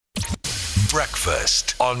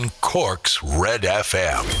Breakfast on Cork's Red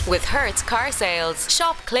FM. With Hertz Car Sales.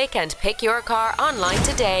 Shop, click and pick your car online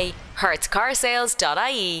today.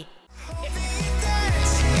 hertzcarsales.ie.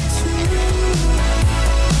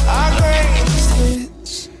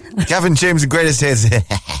 Gavin James' greatest hits.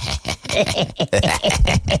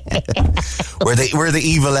 we're the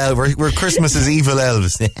evil elves. We're Christmas's evil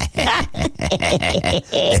elves.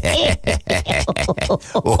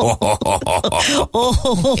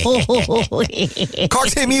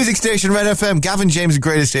 Cork's hit music station, Red FM. Gavin James'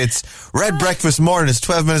 greatest hits. Red breakfast morning. It's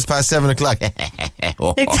 12 minutes past 7 o'clock.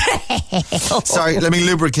 Sorry, let me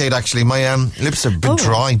lubricate. Actually, my lips are a bit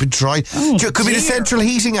dry. Could be the central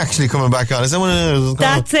heating actually coming back on. Is that what it is?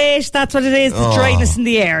 That's it. That's what it is. The dryness in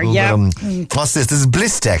the air. Yeah. What's this? This is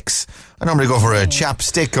Blistex. I normally go for a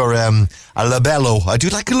chapstick or a labello. I do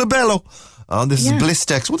like a labello. Oh, this is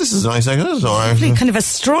Blistex. Well, this is nice. This is all right. Kind of a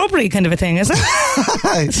strawberry kind of a thing, is it?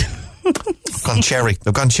 I've gone cherry.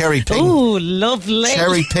 I've gone cherry pink. Oh, lovely.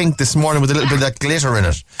 Cherry pink this morning with a little bit of that glitter in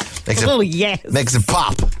it. Makes it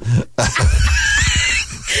pop.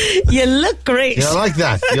 You look great. You like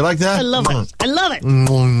that? You like that? I love it.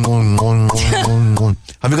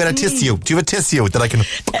 Have you got a tissue? Do you have a tissue that I can...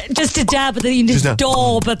 just a dab, but then you just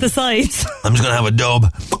daub at the sides. I'm just going to have a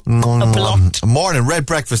dub. Morning, Red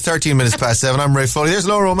Breakfast, 13 minutes past 7. I'm Ray Foley. There's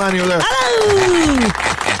Laura O'Manuel there. Hello!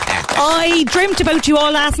 I dreamt about you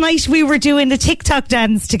all last night. We were doing the TikTok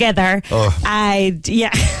dance together. Do you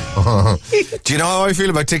know how I feel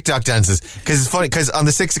about TikTok dances? Because it's funny, because on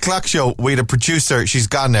the 6 o'clock show, we had a producer, she's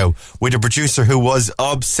gone now, we had a producer who was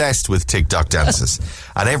obsessed with TikTok dances.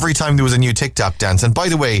 And every time there was a new TikTok dance, and by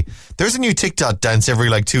the way, there's a new TikTok dance every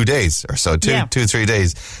 2 days or so, 2-3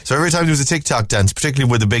 days. So every time there was a TikTok dance, particularly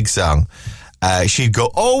with a big song, she'd go,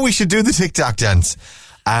 we should do the TikTok dance.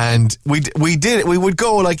 And we did it. We would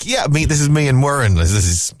go this is me and Warren. This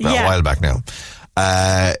is a while back now.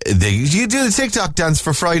 You do the TikTok dance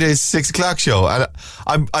for Friday's 6 o'clock show, and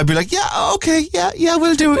I'd be like, we'll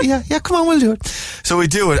do it. Yeah, come on, we'll do it. So we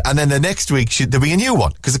do it, and then the next week there'll be a new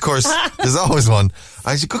one because of course there's always one.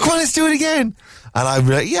 I said, come on, let's do it again. And I'd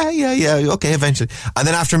be like, okay, eventually. And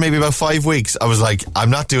then after maybe about 5 weeks, I was like, I'm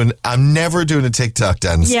never doing a TikTok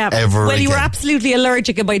dance ever again. You were absolutely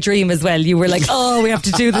allergic in my dream as well. You were like, we have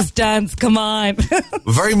to do this dance, come on.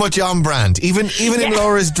 Very much on brand. Even in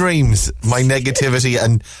Laura's dreams, my negativity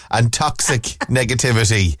and toxic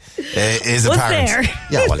negativity is apparent. There?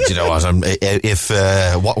 Yeah, well, do you know what?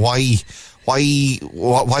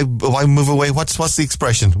 Why move away? What's the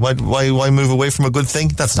expression? Why move away from a good thing?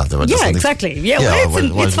 That's not the one. Yeah, exactly.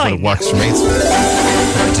 It's fine. It works for me.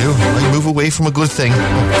 I do. I move away from a good thing.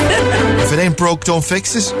 If it ain't broke, don't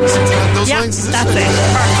fix it. Those lines, that's it.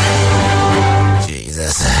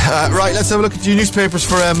 Jesus. Right, let's have a look at your newspapers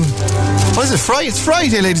for what is it? Friday? It's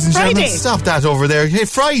Friday, ladies and gentlemen. Stop that over there. Hey,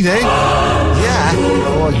 Friday. Yeah.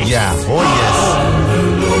 Oh yeah. Oh yes.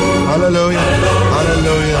 Hallelujah.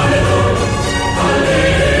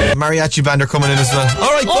 Mariachi band are coming in as well.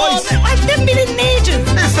 All right, boys. I've never been in ages.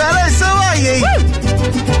 Hey, fellas, how are you?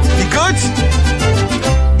 You good?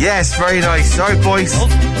 Yes, very nice. All right, boys.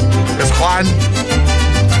 There's Juan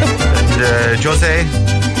and Jose.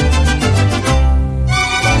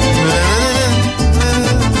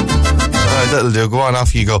 All right, that'll do. Go on,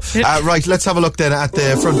 off you go. Right, let's have a look then at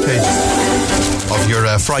the front page of your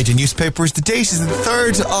Friday newspapers. The date is the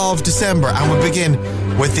 3rd of December, and we'll begin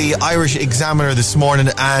with the Irish Examiner this morning,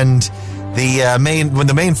 and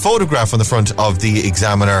the main photograph on the front of the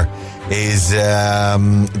Examiner is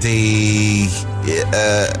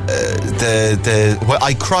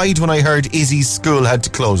I cried when I heard Izzy's school had to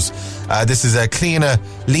close. This is Cleena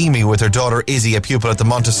Leamy with her daughter Izzy, a pupil at the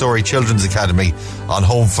Montessori Children's Academy on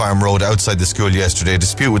Home Farm Road outside the school yesterday. A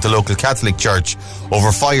dispute with the local Catholic Church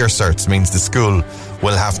over fire certs means the school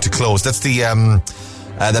will have to close. That's the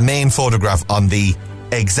main photograph on the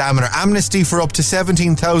Examiner. Amnesty for up to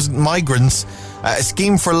 17,000 migrants. A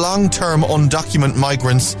scheme for long-term undocumented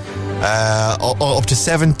migrants, up to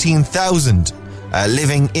 17,000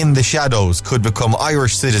 living in the shadows could become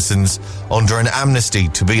Irish citizens under an amnesty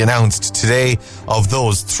to be announced today. Of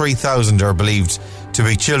those, 3,000 are believed to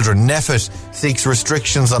be children. NEFIT seeks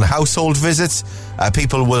restrictions on household visits.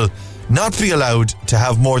 People will not be allowed to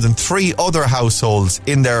have more than 3 other households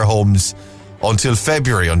in their homes until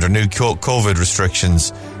February under new COVID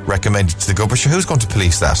restrictions recommended to the government. Sure, who's going to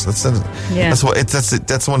police that?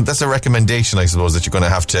 That's a recommendation, I suppose, that you're going to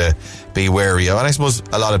have to be wary of. And I suppose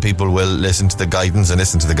a lot of people will listen to the guidance and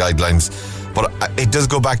listen to the guidelines. But it does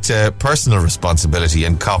go back to personal responsibility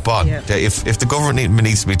and cop on. Yeah. If the government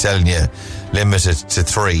needs to be telling you limit it to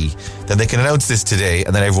 3, then they can announce this today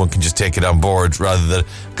and then everyone can just take it on board rather than...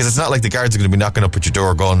 Because it's not like the guards are going to be knocking up at your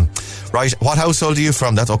door going, right, what household are you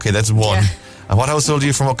from? That's 1. Yeah. And what household are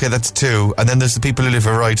you from? Okay, that's 2. And then there's the people who live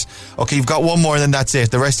here, right? Okay, you've got 1 more and then that's it.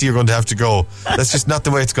 The rest of you are going to have to go. That's just not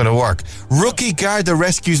the way it's going to work. Rookie Garda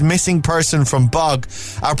rescues missing person from bog.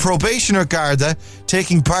 A probationer Garda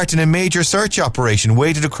taking part in a major search operation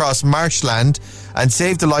waded across marshland and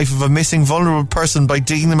saved the life of a missing vulnerable person by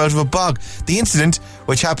digging them out of a bog. The incident,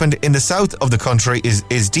 which happened in the south of the country,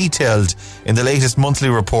 is detailed in the latest monthly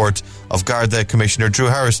report of Garda Commissioner Drew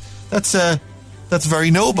Harris. That's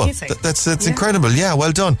very noble. That's incredible. Yeah,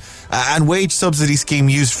 well done. And wage subsidy scheme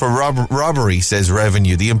used for robbery, says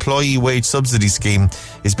Revenue. The employee wage subsidy scheme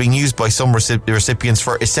is being used by some recipients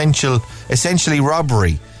for essentially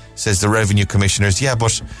robbery, says the Revenue Commissioners. Yeah,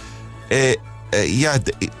 but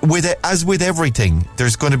as with everything,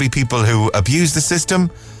 there's going to be people who abuse the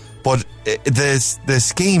system, but the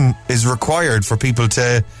scheme is required for people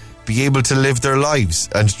to be able to live their lives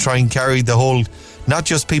and try and carry the whole... Not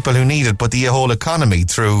just people who need it, but the whole economy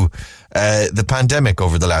through the pandemic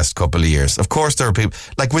over the last couple of years. Of course, there are people...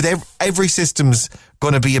 Like, with every system's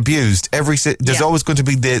going to be abused. There's always going to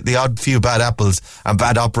be the odd few bad apples and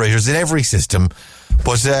bad operators in every system.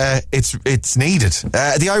 But it's needed.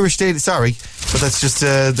 The Irish Daily... Sorry, but that's just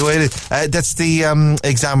the way it is. That's the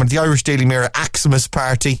Examiner. The Irish Daily Mirror, Xmas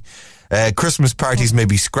Party. Christmas parties may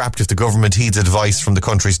be scrapped if the government heeds advice from the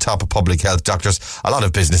country's top public health doctors. A lot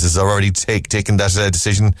of businesses are already taken that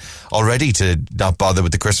decision already to not bother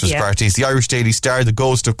with the Christmas parties. The Irish Daily Star, the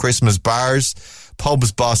ghost of Christmas bars.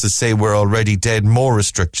 Pubs bosses say we're already dead. More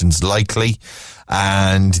restrictions likely.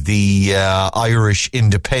 And the Irish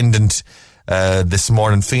Independent this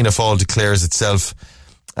morning, Fianna Fáil declares itself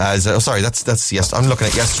as that's yes. I'm looking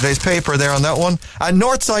at yesterday's paper there on that one. And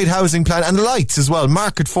Northside Housing Plan and Lights as well.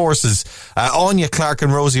 Market Forces. Anya Clark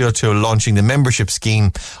and Rosie O'Toole launching the membership scheme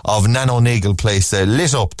of Nanonagle Place,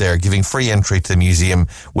 lit up there, giving free entry to the museum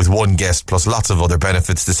with 1 guest plus lots of other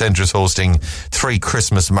benefits. The centre is hosting 3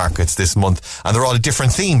 Christmas markets this month, and they're all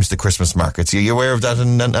different themes. The Christmas markets. Are you aware of that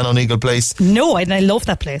in Nanonagle Place? No, and I love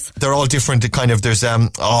that place. They're all different. There's I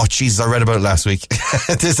read about it last week.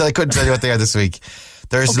 I couldn't tell you what they are this week.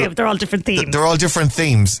 But they're all different themes. They're all different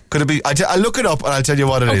themes. Could it be? I'll look it up and I'll tell you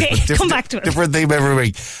what it is. Okay, come back to it. Different theme every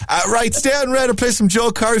week. Right, stay on Red and play some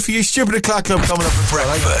Joe Curry for you. Stupid O'Clock Club coming up.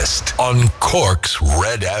 Breakfast on Cork's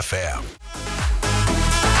Red FM.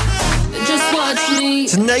 Just watch me.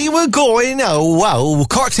 Tonight we're going, wow,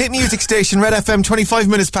 Cork's hit music station, Red FM, 25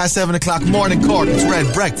 minutes past 7 o'clock. Morning, Cork. It's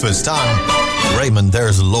Red Breakfast on Raymond.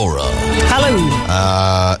 There's Laura.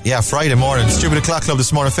 Hello. Friday morning. Stupid O'Clock Club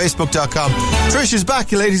this morning. Facebook.com. Trish is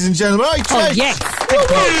back, ladies and gentlemen. All right, Trish. Oh, yes.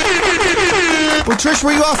 Well, Trish,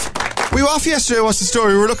 were you off? Were you off yesterday? What's the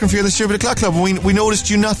story? We were looking for you at the Stupid O'Clock Club and we noticed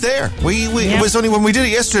you not there. It was only when we did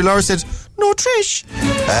it yesterday, Laura said, no, Trish.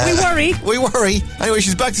 We worry. Anyway,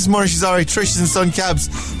 she's back this morning. She's all right. Trish is in Sun Cabs.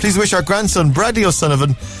 Please wish our grandson, Bradley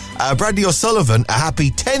O'Sullivan, a happy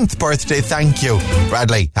 10th birthday. Thank you,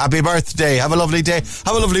 Bradley. Happy birthday. Have a lovely day.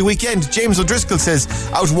 Have a lovely weekend. James O'Driscoll says,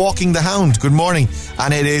 out walking the hound. Good morning.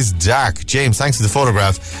 And it is dark. James, thanks for the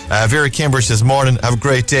photograph. Vera Cambridge says, morning. Have a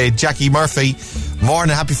great day. Jackie Murphy,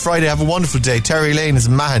 morning. Happy Friday. Have a wonderful day. Terry Lane is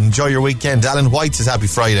Mahan. Enjoy your weekend. Alan White says, happy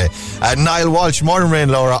Friday. Niall Walsh, morning rain,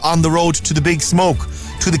 Laura. On the road to the big smoke.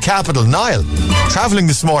 To the capital. Niall, travelling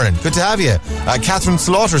this morning. Good to have you. Catherine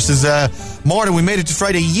Slaughter says, morning, we made it to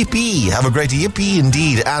Friday. Yippee. Have a great day. Yippee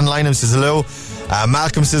indeed. Anne Lynham says hello.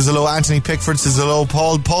 Malcolm says hello. Anthony Pickford says hello.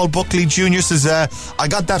 Paul Buckley Jr. says, I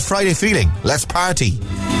got that Friday feeling. Let's party.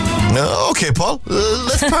 Okay, Paul.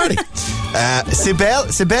 Let's party.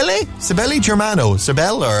 Sibeli Germano.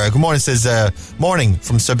 Sibel, or good morning, says, morning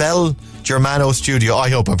from Sibel Germano Studio.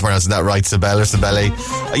 I hope I'm pronouncing that right, Sibel or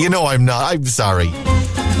Sibeli. You know I'm not. I'm sorry.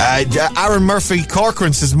 Aaron Murphy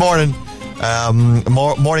Corcoran says, morning.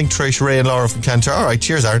 Morning, Trish, Ray and Laura from Cantor. All right,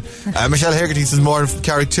 cheers, Aaron. Michelle Hegarty says, morning from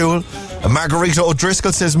Carricktool. Margarita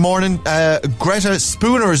O'Driscoll says, morning. Greta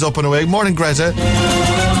Spooner is up and away. Morning, Greta.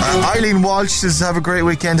 Eileen Walsh says, have a great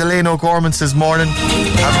weekend. Elaine O'Gorman says, morning.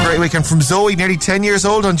 Have a great weekend. From Zoe, nearly 10 years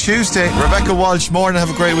old on Tuesday. Rebecca Walsh, morning. Have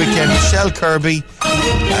a great weekend. Michelle Kirby,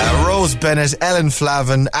 Rose Bennett, Ellen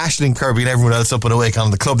Flavin, Aisling Kirby and everyone else up and awake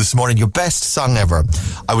on the club this morning. Your best song ever.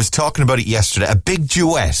 I was talking about it yesterday. A big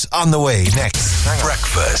duet on the way next.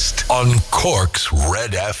 Breakfast on Cork's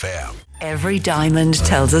Red FM. Every diamond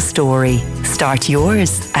tells a story. Start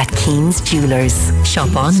yours at Keen's Jewellers.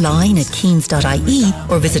 Shop online at keens.ie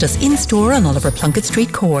or visit us in-store on Oliver Plunkett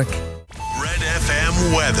Street, Cork. Red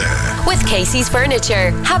FM weather. With Casey's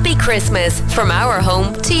Furniture. Happy Christmas from our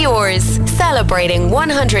home to yours. Celebrating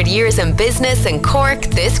 100 years in business in Cork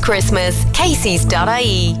this Christmas.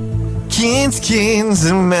 Casey's.ie. Keens,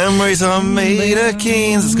 and memories are made of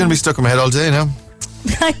Keens. It's going to be stuck in my head all day now.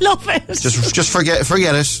 I love it. Just forget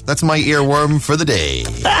it. That's my earworm for the day.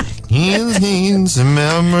 Keens, and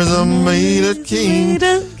memories are made of Keens.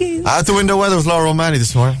 Out the window weather with Laura O'Malley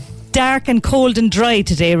this morning. Dark and cold and dry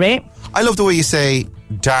today, Ray. I love the way you say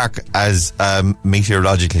dark as a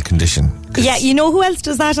meteorological condition. Yeah, you know who else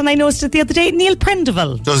does that? And I noticed it the other day. Neil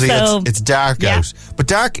Prendeville. Does he? It's dark out. But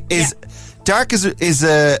dark is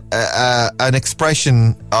an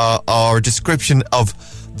expression or description of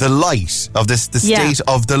the light of the state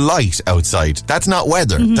of the light outside. That's not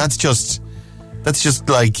weather. Mm-hmm. That's just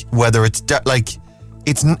like whether it's like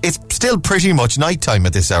it's still pretty much nighttime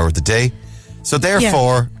at this hour of the day. So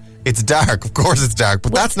therefore, it's dark. Of course, it's dark.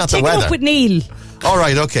 But that's not the weather. Take it up with Neil. All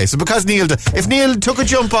right, okay. So because if Neil took a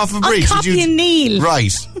jump off a bridge, I'll copy Neil.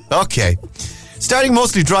 Right. Okay. Starting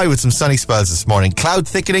mostly dry with some sunny spells this morning. Cloud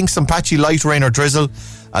thickening, some patchy light rain or drizzle,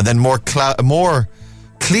 and then more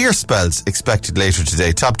clear spells expected later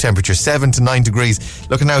today. Top temperature 7 to 9 degrees.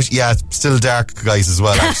 Looking out, still dark, guys, as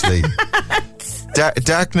well, actually.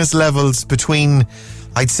 Darkness levels between,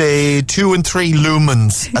 I'd say, 2 and 3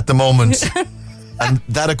 lumens at the moment. And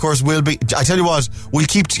that, of course, will be... I tell you what, we'll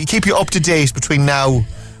keep you up to date between now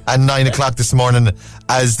and 9 o'clock this morning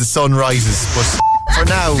as the sun rises. But for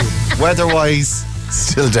now, weather-wise,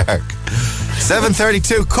 still dark.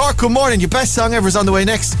 7:32. Cork, good morning. Your best song ever is on the way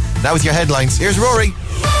next. Now with your headlines. Here's Rory.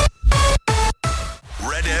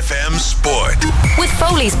 Red FM Sport. With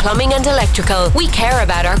Foley's Plumbing and Electrical, we care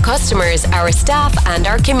about our customers, our staff and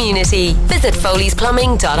our community. Visit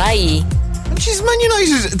foleysplumbing.ie. Jeez, Man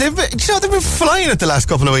United, they've been flying it the last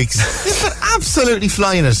couple of weeks. They've been absolutely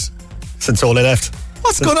flying it. Since Ole left.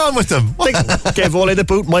 What's going on with them? They gave Ole the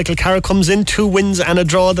boot. Michael Carrick comes in, 2 wins and a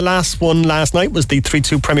draw. The last one last night was the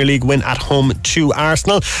 3-2 Premier League win at home to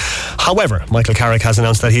Arsenal. However, Michael Carrick has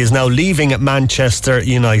announced that he is now leaving Manchester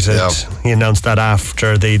United. Yep. He announced that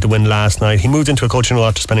after the win last night. He moved into a coaching role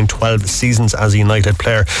after spending 12 seasons as a United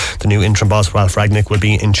player. The new interim boss, Ralph Rangnick, will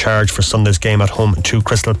be in charge for Sunday's game at home to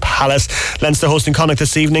Crystal Palace. Leinster hosting Connacht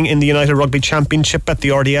this evening in the United Rugby Championship at the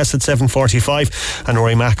RDS at 7:45. And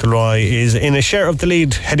Rory McIlroy is in a share of the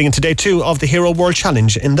lead heading into day 2 of the Hero World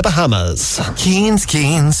Challenge in the Bahamas. Keens,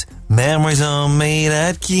 memories are made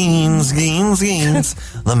at Keens.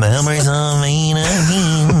 The memories are made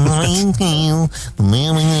at Keens.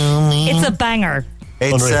 It's a banger.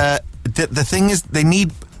 It's the thing is,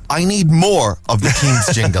 I need more of the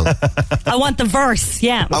Keens jingle. I want the verse,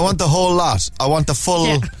 yeah. I want the whole lot. I want the full.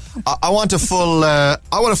 Yeah. I want a full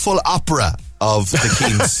opera of the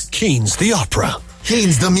Keens. Keens, the opera.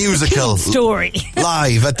 Keens the musical story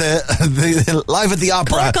live at the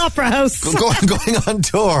opera. Cork Opera House. going on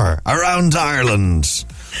tour around Ireland.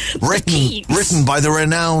 Written by the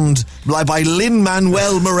renowned by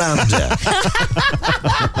Lin-Manuel Miranda.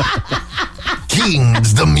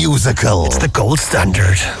 Keens the musical. It's the gold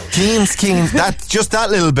standard. Keens. That just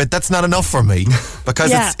that little bit. That's not enough for me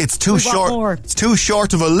because it's too short. It's too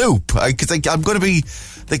short of a loop. Because I'm going to be.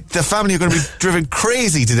 The family are going to be driven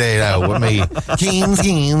crazy today now with me. Keens,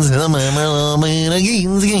 the mama,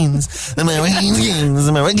 Keens, the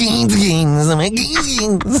mama,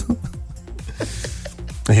 Keens.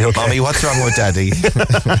 Okay? Mommy, what's wrong with Daddy?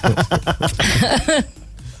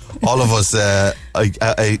 All of us,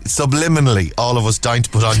 subliminally, all of us dying to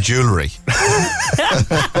put on jewellery.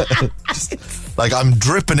 Like I'm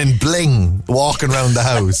dripping in bling, walking around the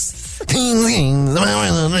house.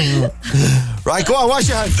 Right, go on, wash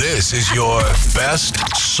your hands. This is your best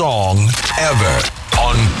song ever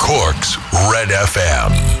on Cork's Red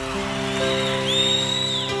FM.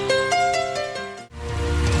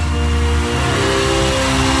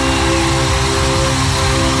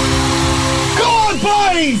 Go on,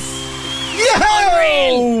 boys! Yeah!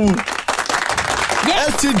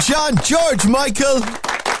 Elton John, George Michael.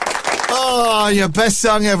 Oh, your best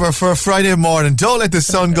song ever for a Friday morning. Don't let the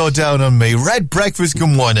sun go down on me. Red Breakfast, good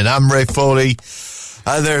morning. I'm Ray Foley.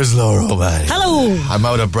 And there's Laura O'Malley. Hello. I'm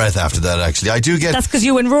out of breath after that, actually. I do get... That's because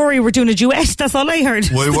you and Rory were doing a duet. That's all I heard.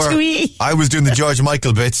 We were. I was doing the George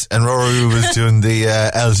Michael bits and Rory was doing the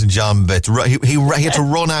Elton John bit. He had to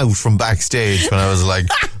run out from backstage when I was like,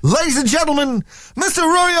 ladies and gentlemen, Mr.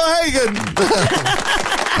 Rory O'Hagan.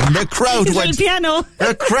 And the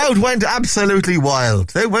crowd went absolutely wild.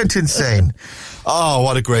 They went insane. Oh,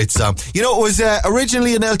 what a great song. You know, it was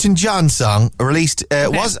originally an Elton John song released.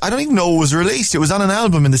 I don't even know it was released. It was on an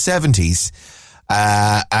album in the 70s.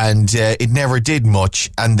 And it never did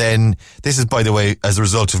much. And then, this is, by the way, as a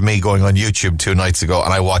result of me going on YouTube 2 nights ago,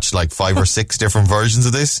 and I watched like 5 or 6 different versions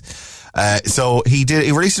of this. So he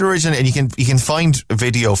released it originally, and you can find a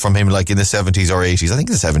video from him like in the 70s or 80s, I think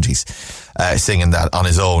the 70s, singing that on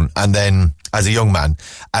his own. And then, as a young man.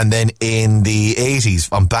 And then in the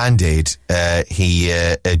 80s on Band Aid,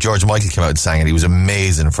 George Michael came out and sang it. He was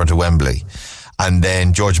amazing in front of Wembley. And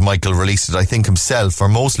then George Michael released it, I think himself, or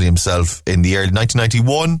mostly himself, in the early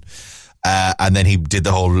 1991. And then he did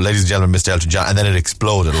the whole, ladies and gentlemen, Mr. Elton John, and then it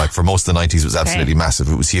exploded. Like, for most of the 90s, it was absolutely massive.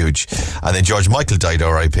 It was huge. And then George Michael died,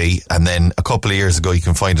 R.I.P. And then a couple of years ago, you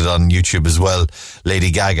can find it on YouTube as well, Lady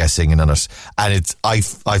Gaga singing on it. And I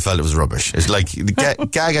felt it was rubbish. It's like,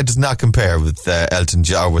 Gaga does not compare with Elton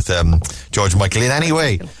John, or with George Michael in any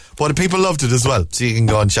way. But people loved it as well, so you can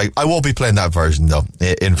go and check. I won't be playing that version, though,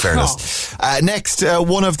 in fairness. Next,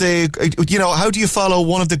 one of the, how do you follow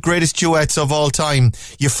one of the greatest duets of all time?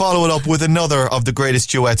 You follow it up with another of the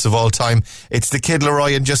greatest duets of all time. It's the Kid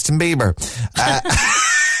Laroi and Justin Bieber.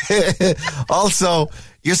 Also,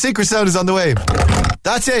 your secret sound is on the way.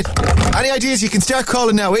 That's it. Any ideas? You can start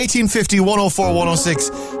calling now. 1850 104 106.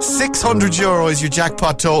 €600 is your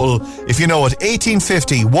jackpot total. If you know it.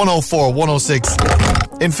 1850 104 106.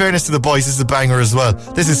 In fairness to the boys, this is a banger as well.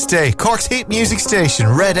 This is Stay. Cork's hit music station,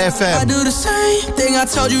 Red FM. I do the same thing I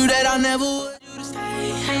told you that I never would.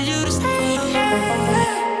 You to stay.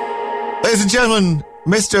 Ladies and gentlemen,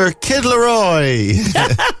 Mr. Kid Laroi.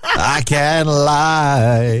 I can't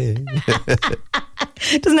lie.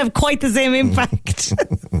 Doesn't have quite the same impact.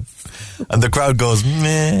 And the crowd goes,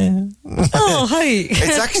 meh. Oh, hi.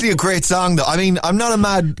 It's actually a great song, though. I mean, I'm not a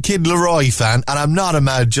mad Kid Laroi fan, and I'm not a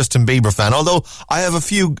mad Justin Bieber fan, although I have a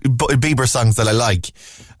few Bieber songs that I like.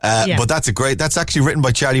 But that's actually written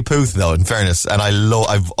by Charlie Puth, though, in fairness. And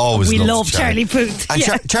I've always loved Charlie Puth. And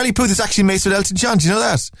Charlie Puth is actually mates with Elton John. Do you know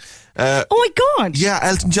that? Oh my God. Yeah,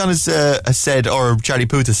 Elton John has said, or Charlie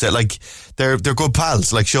Puth has said, like, they're good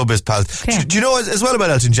pals, like showbiz pals. Okay. Do you know as well about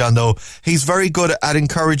Elton John, though? He's very good at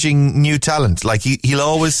encouraging new talent. Like, he'll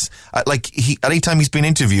always, anytime he's been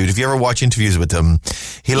interviewed, if you ever watch interviews with him,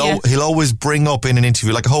 he'll always bring up in an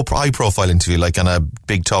interview, like a whole high profile interview, like on a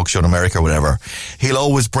big talk show in America or whatever, he'll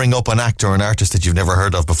always bring up an actor or an artist that you've never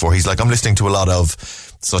heard of before. He's like, I'm listening to a lot of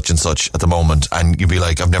such and such at the moment, and you'd be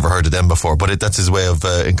like, I've never heard of them before, but that's his way of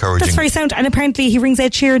encouraging. That's very sound. And apparently he rings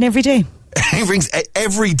Ed Sheeran every day. He rings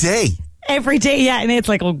every day? Every day, yeah, and it's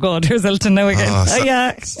like, oh God, here's Elton now again.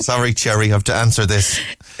 Yeah. Sorry, Cherry, I have to answer this.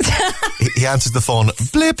 He answers the phone.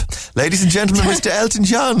 Blip. Ladies and gentlemen, Mr. Elton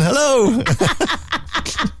John, hello.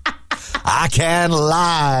 I can't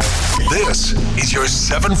lie. This is your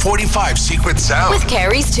 745 Secret Sound. With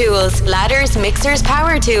Kerry's Tools, ladders, mixers,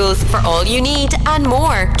 power tools, for all you need and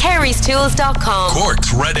more. Kerry'sTools.com.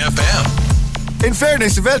 Cork's Red FM. In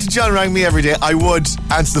fairness, if Elton John rang me every day, I would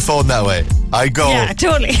answer the phone that way. I go, yeah,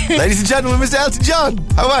 totally. Ladies and gentlemen, Mr. Elton John,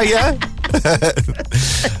 how are you?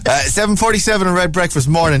 7:47 on Red Breakfast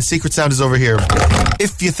morning. Secret Sound is over here.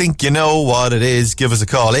 If you think you know what it is, give us a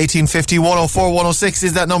call. 1850 104 106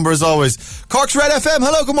 is that number as always. Cork's Red FM.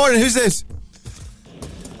 Hello, good morning. Who's this?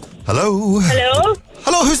 Hello. Hello.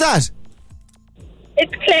 Hello, who's that?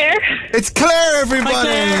 It's Claire. It's Claire, everybody.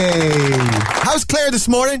 Hi, Claire. How's Claire this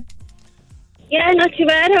morning? Yeah, not too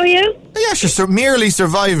bad. How are you? Yeah, she's merely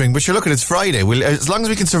surviving, but you're looking, it's Friday. As long as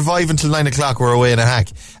we can survive until 9 o'clock, we're away in a hack.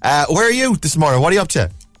 Where are you this morning? What are you up to?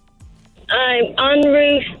 I'm en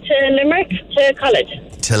route to Limerick to college.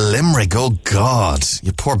 To Limerick? Oh, God.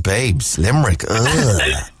 You poor babes. Limerick.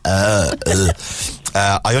 I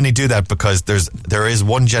only do that because there is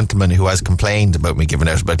one gentleman who has complained about me giving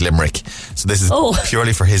out about Limerick. So this is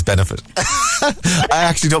purely for his benefit. I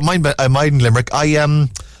actually don't mind Limerick. I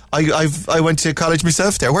went to college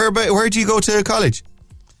myself there. Where do you go to college?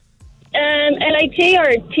 LIT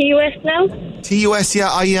or TUS now? TUS,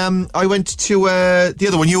 yeah. I went to the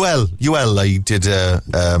other one, UL. I did.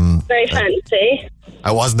 Very fancy.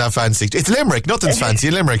 I wasn't that fancy. It's Limerick. Nothing's fancy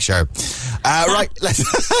in Limerick, sure. Right,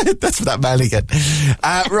 that's for that man again.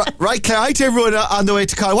 Right, Claire. Hi to everyone on the way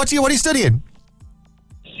to college. What are you studying?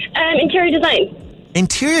 Interior design.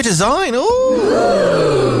 Interior design,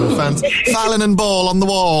 oh, fancy. Fallon and Ball on the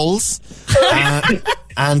walls,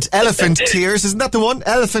 and elephant tears. Isn't that the one?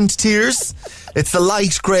 Elephant tears. It's the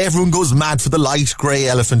light grey. Everyone goes mad for the light grey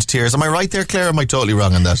elephant tears. Am I right there, Claire? Or am I totally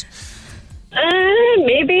wrong on that?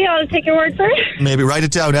 Maybe I'll take your word for it. Maybe write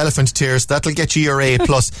it down, elephant tears. That'll get you your A+.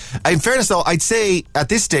 In fairness, though, I'd say at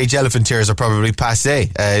this stage, elephant tears are probably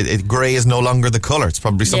passé. Grey is no longer the colour. It's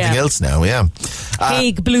probably something else now, yeah.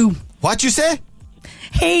 Hague blue. What'd you say?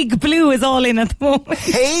 Hague blue is all in at the moment.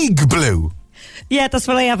 Hague blue? Yeah, that's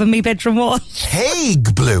what I have in my bedroom wall.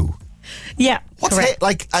 Hague blue? Yeah, What's correct.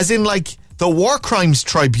 like, as in like the War Crimes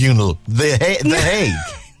Tribunal, the Hague?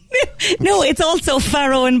 No, it's also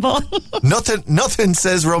Faro and Ball. Nothing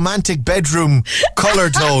says romantic bedroom colour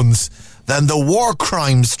tones than the War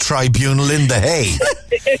Crimes Tribunal in The Hague.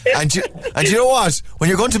 and you know what? When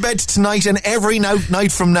you're going to bed tonight and every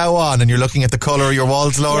night from now on and you're looking at the colour of your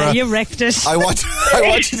walls, Laura... Yeah, you wrecked it. I want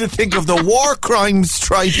you to think of the War Crimes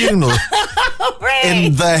Tribunal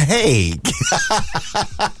in The Hague.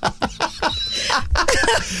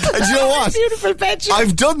 And you know what? Beautiful bedroom.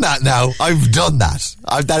 I've done that now. I've done that.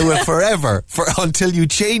 I've done it forever. Until you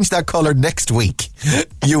change that colour next week,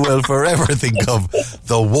 you will forever think of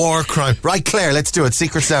the War Crime. Right, Claire, let's do it.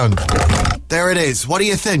 Secret sound. There it is. What do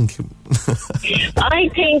you think? I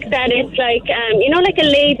think that it's like, like a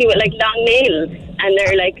lady with like long nails, and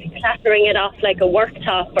they're like clattering it off like a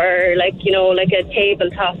worktop or like, like a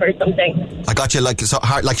tabletop or something. I got you like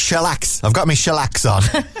shellacs. I've got my shellacs on.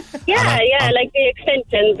 Yeah, like the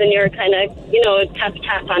extensions, and you're kind of,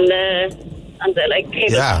 tap on the like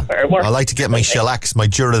tabletop or work. I like to get my shellacs, my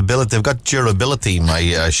durability. They've got durability,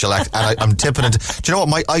 my shellac, and I'm tipping it. Do you know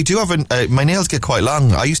what? I do have my nails get quite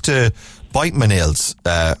long. I used to bite my nails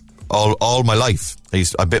all my life.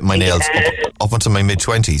 I bit my nails up until my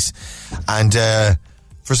mid-20s, and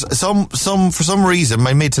for some reason,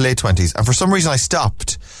 my mid to late 20s, and for some reason I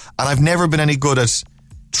stopped, and I've never been any good at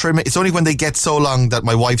trimming. It's only when they get so long that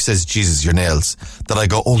my wife says, "Jesus, your nails," that I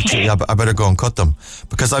go, "Oh, gee, I better go and cut them,"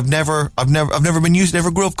 because I've never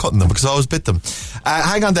grew up cutting them because I always bit them.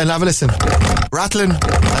 Hang on, then, have a listen. Rattling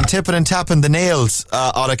and tipping and tapping the nails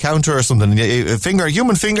on a counter or something.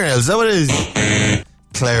 Human fingernails. Is that what it is?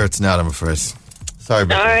 Claire, it's not. I'm afraid. Sorry.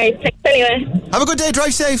 All right. Thanks anyway. Have a good day.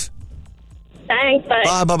 Drive safe. Thanks.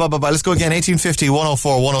 Bye. Bye. Let's go again. 1850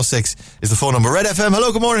 104 106 is the phone number. Red FM.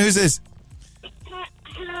 Hello. Good morning. Who's this?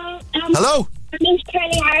 Hello. Hello. My name's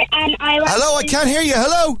Charlie Hart, and I was... Hello. I can't hear you.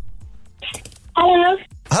 Hello. Hello.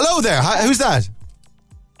 Hello there. Hi, who's that?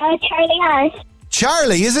 Charlie Hart.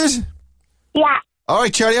 Charlie, is it? Yeah. All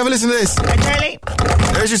right, Charlie. Have a listen to this. Hi, Charlie.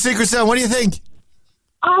 There's your secret sound. What do you think?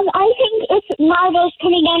 I think it's marbles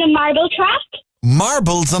coming down a marble track.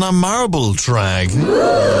 Marbles on a marble track.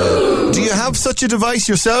 Do you have such a device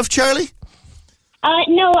yourself, Charlie?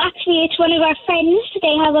 No, actually, it's one of our friends.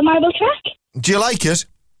 They have a marble track. Do you like it?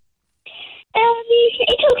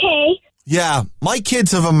 It's okay. Yeah, my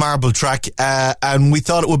kids have a marble track, and we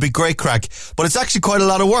thought it would be great crack, but it's actually quite a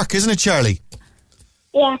lot of work, isn't it, Charlie?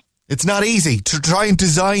 Yeah. It's not easy to try and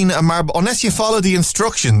design a marble unless you follow the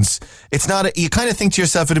instructions. It's not. You kind of think to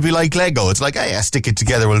yourself it'd be like Lego. It's like, hey, stick it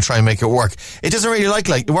together. We'll try and make it work. It doesn't really work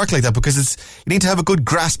like that because you need to have a good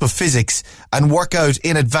grasp of physics and work out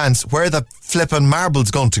in advance where the flipping marble's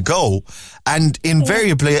going to go. And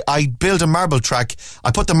invariably, I build a marble track.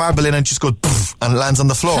 I put the marble in and just go poof, and it lands on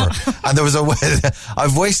the floor. And there was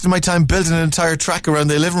I've wasted my time building an entire track around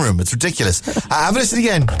the living room. It's ridiculous. Have a listen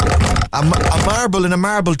again. A marble in a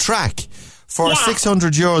marble track for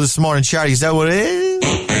 €600 this morning, Charlie. Is that what it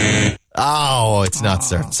is? Oh, it's not,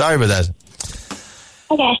 sir. Sorry about that.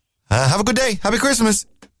 Okay. Have a good day. Happy Christmas.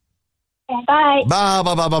 Bye.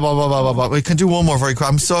 Bye. We can do one more very quick.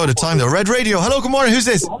 I'm so out of time though. Red Radio. Hello, good morning. Who's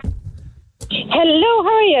this? Hello, how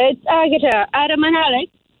are you? It's Agatha, Adam and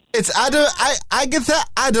Alex. It's Agatha,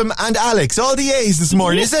 Adam and Alex. All the A's this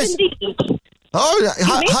morning, is it? Oh,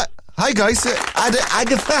 hi guys.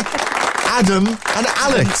 Agatha, Adam and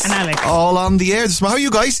Alex. All on the air this morning. How are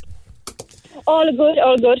you guys? All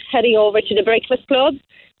good. Heading over to the breakfast club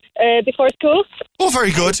before school. Oh,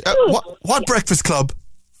 very good. What breakfast club?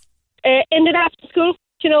 In the after school,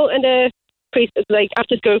 in the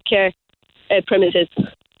after school care premises.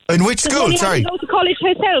 In which school? Sorry. Has to go to college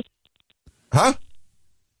herself. Huh?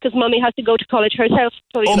 Because Mummy has to go to college herself.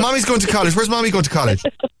 Oh, Mummy's going to college. Where's Mummy going to college?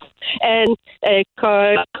 And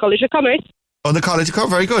College of Commerce. Oh, the College of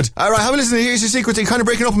Commerce. Very good. All right, have a listen. Here's your secret. You're kind of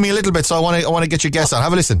breaking up on me a little bit, so I want to get your guess on.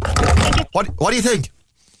 Have a listen. What do you think?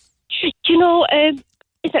 Do you know,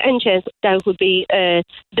 is there any chance that would be the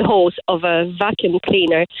hose of a vacuum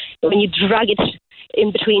cleaner when you drag it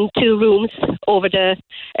in between two rooms over the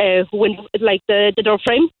window, like the door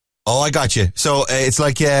frame? Oh, I got you. So it's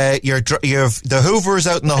like you're the Hoover is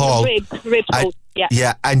out in the hall. Rib hose, yeah.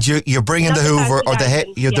 Yeah, and you're bringing the Hoover or the head,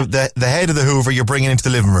 the head of the Hoover. You're bringing into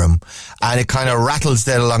the living room, and it kind of rattles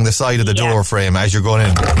down along the side of the door frame as you're going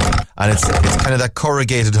in. and it's kind of that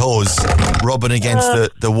corrugated hose rubbing against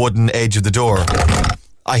the wooden edge of the door.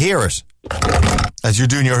 I hear it as you're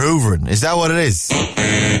doing your hoovering. Is that what it is?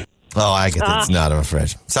 Oh, I get that. It's not, I'm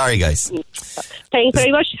afraid. Sorry, guys. Thanks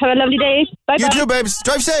very much. Have a lovely day. Bye. You too, babes.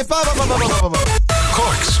 Drive safe. Bye.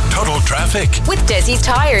 Cork's Total Traffic. With Desi's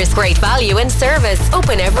Tyres, great value and service.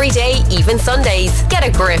 Open every day, even Sundays. Get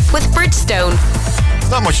a grip with Bridgestone.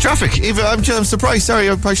 Not much traffic. I'm surprised. Sorry,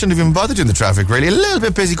 I probably shouldn't have even bothered doing the traffic, really. A little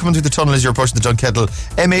bit busy coming through the tunnel as you're approaching the Dunkettle.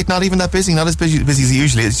 M8, not even that busy. Not as busy as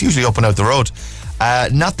usually. It's usually up and out the road.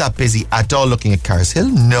 Not that busy at all looking at Cars Hill.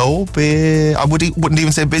 No, I wouldn't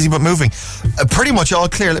even say busy, but moving. Pretty much all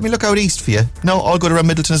clear. Let me look out east for you. No, all good around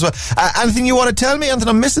Middleton as well. Anything you want to tell me? Anything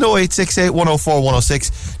I'm missing? 0868 104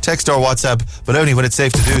 106. Text or WhatsApp, but only when it's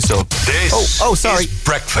safe to do so. This sorry. is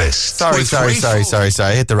breakfast. Sorry.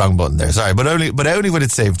 I hit the wrong button there. Sorry, but only when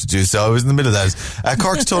it's safe to do so. I was in the middle of that.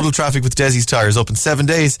 Cork's Total Traffic with Desi's Tyres, open 7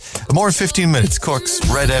 days. More in 15 minutes. Cork's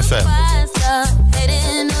Red FM.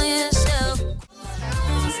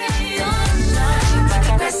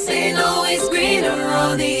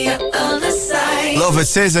 Love it,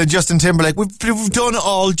 SZA and Justin Timberlake. We've done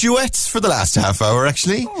all duets for the last half hour,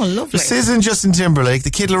 actually. Oh, lovely. SZA and Justin Timberlake,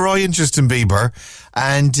 the Kid Laroi and Justin Bieber,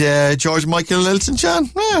 and George Michael and Elton John.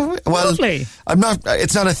 Yeah, well, lovely.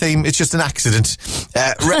 It's not a theme. It's just an accident.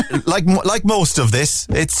 Like most of this,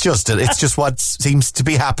 it's just what seems to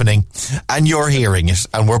be happening, and you're hearing it,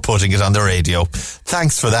 and we're putting it on the radio.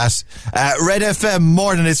 Thanks for that. Red FM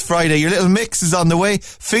morning is Friday. Your little mix is on the way.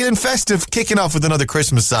 Feeling festive. Kicking off with another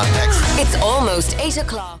Christmas song next. It's almost 8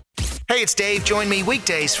 o'clock. Hey, it's Dave. Join me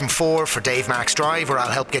weekdays from 4 for Dave Max Drive, where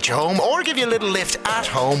I'll help get you home or give you a little lift at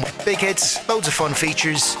home. Big hits, loads of fun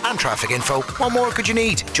features, and traffic info. What more could you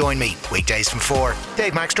need? Join me weekdays from 4.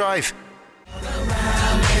 Dave Max Drive. Unbelievable!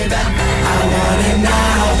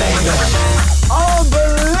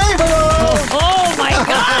 Oh my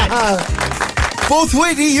God! Both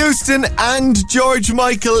Whitney Houston and George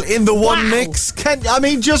Michael in the one mix.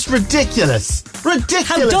 Just ridiculous. Ridiculous.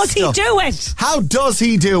 How does stuff. he do it? How does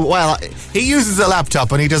he do? Well, he uses a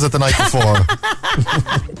laptop and he does it the night before.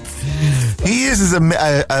 He uses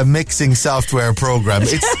a mixing software program.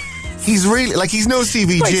 He's really he's no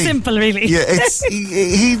CVG. Quite simple, really. Yeah, it's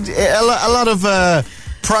a lot of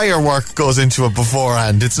prior work goes into it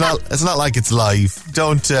beforehand. It's not like it's live.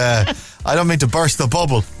 I don't mean to burst the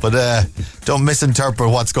bubble, but don't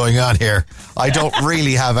misinterpret what's going on here. I don't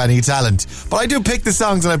really have any talent, but I do pick the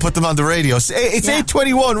songs and I put them on the radio. It's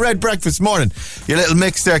 8:21 Red Breakfast morning. Your little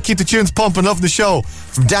mix there. Keep the tunes pumping. Love the show.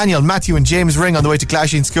 From Daniel, Matthew and James Ring on the way to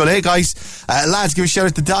Clashing School. Hey guys, lads, give a shout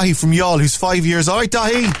out to Dahi from Youghal, who's 5 years. Alright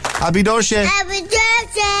Dahi, happy birthday. Happy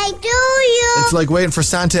birthday to you. It's like waiting for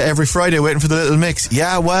Santa every Friday, waiting for the little mix.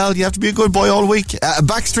 Yeah, well, you have to be a good boy all week.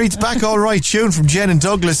 Backstreet's back alright. Tune from Jen and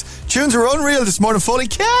Douglas. Tunes are unreal this morning, fully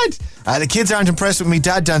kid. The kids aren't impressed with me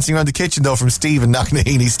dad dancing around the kitchen though, from Steve and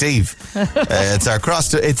Knocknaheeny Steve. It's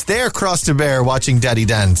their cross to bear watching daddy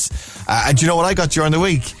dance. And do you know what I got during the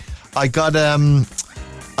week? I got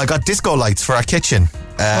disco lights for our kitchen.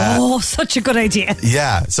 Such a good idea.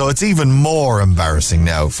 Yeah, so it's even more embarrassing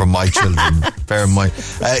now for my children. Bear in mind.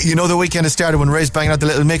 The weekend has started when Ray's banging out the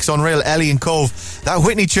little mix. Unreal. Ellie and Cove. That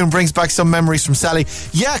Whitney tune brings back some memories from Sally.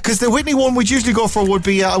 Yeah, because the Whitney one we'd usually go for would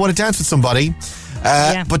be I Want to Dance with Somebody.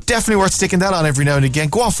 But definitely worth sticking that on every now and again.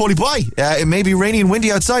 Go on, Foley, bye. It may be rainy and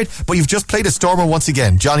windy outside, but you've just played a stormer once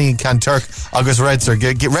again. Johnny and Canturk, August Reds are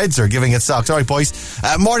giving it socks. Alright boys,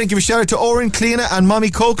 morning, give a shout out to Oren, Cleena and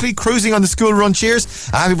Mommy Coakley cruising on the school run. Cheers.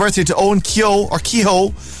 Happy birthday to Owen Kehoe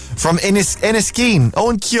from Enniskeane.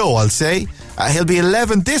 Owen Kehoe, I'll say. He'll be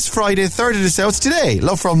 11 this Friday, 3rd of the South today.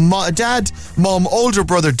 Love from Dad, Mum, older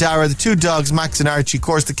brother Dara, the 2 dogs, Max and Archie, of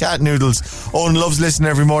course the cat Noodles. Owen loves listening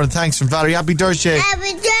every morning. Thanks from Valerie. Happy birthday.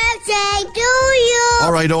 Happy birthday to you.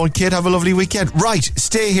 Alright, Owen, kid, have a lovely weekend. Right,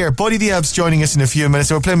 stay here. Buddy the Elf's joining us in a few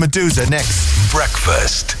minutes, and we're playing Medusa next.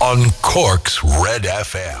 Breakfast on Cork's Red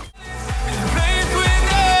FM.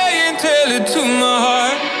 Tell it to my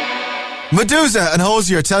heart. Medusa and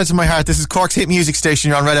Hosier, Tell It to My Heart. This is Cork's hit music station.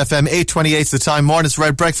 You're on Red FM. 8:28 the time. Morning's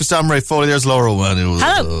Red Breakfast. I'm Ray Foley. There's Laura. Hello.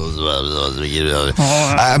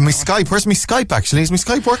 My Skype. Where's my Skype, actually? Is my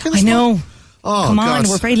Skype working? I know. Oh, come God. on,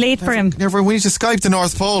 we're very late for him. We need to Skype the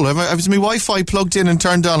North Pole. Was my Wi-Fi plugged in and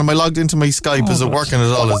turned on? Am I logged into my Skype? Is it working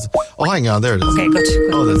at all? Oh, hang on. There it is. Okay, good.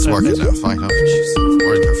 Oh, that's working now. Fine. Oh, jeez. I was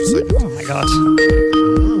worried there for a second. Oh, my God.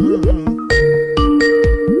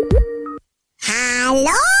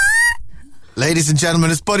 Hello? Ladies and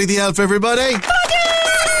gentlemen, it's Buddy the Elf, everybody. Buddy!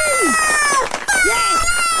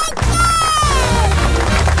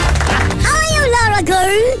 How are you, Laura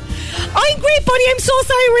girl? I'm great, Buddy. I'm so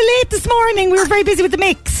sorry we're late this morning. We were very busy with the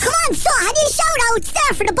mix. Come on, so any shout-outs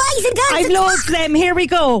there for the boys and girls? I've loads of them. Here we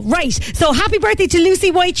go. Right. So happy birthday to Lucy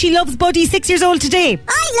White. She loves Buddy, 6 years old today.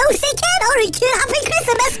 Hi, Lucy, kid. All right, kid. Happy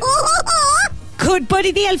Christmas. Could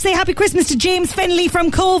Buddy the Elf say happy Christmas to James Fennelly from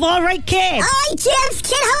Cove? All right, kid. Hi, James,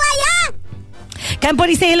 kid. How are ya? Can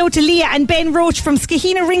Buddy say hello to Leah and Ben Roach from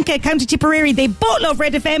Skahina Rinka, County Tipperary? They both love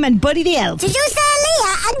Red FM and Buddy the Elf. Did you say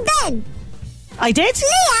Leah and Ben? I did.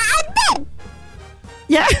 Leah and Ben?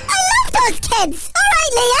 Yeah. I love those kids. All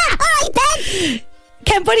right, Leah. All right, Ben.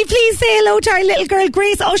 Can Buddy please say hello to our little girl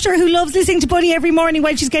Grace Usher, who loves listening to Buddy every morning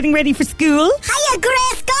while she's getting ready for school? Hiya,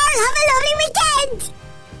 Grace girl. Have a lovely weekend.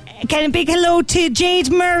 Can a big hello to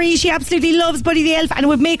Jade Murray. She absolutely loves Buddy the Elf and it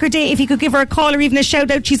would make her day if you could give her a call or even a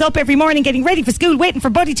shout out. She's up every morning getting ready for school, waiting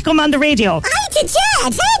for Buddy to come on the radio. Hi to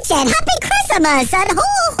Jade. Hey, Jade. Happy Christmas. And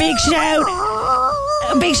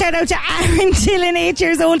Big shout out to Aaron Dillon, 8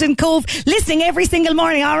 years old in Cove, listening every single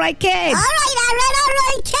morning. All right, kid. All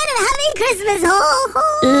right, kid. And happy Christmas.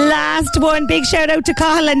 Last one, big shout out to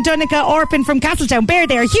Cahill and Donica Orpin from Castletown Bear.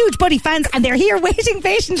 They are huge Buddy fans and they're here waiting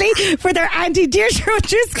patiently for their Auntie Deirdre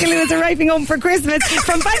O'Driscoll, who is arriving home for Christmas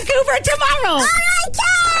from Vancouver tomorrow. All right, kid.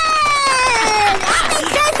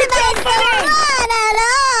 Happy Christmas.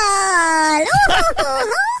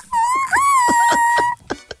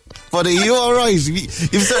 Buddy, you all right?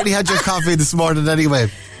 You've certainly had your coffee this morning anyway.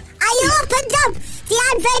 I opened up the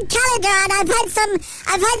advent calendar and I've had some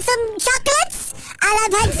chocolates and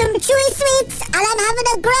I've had some chewy sweets and I'm having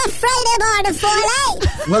a great Friday morning for late.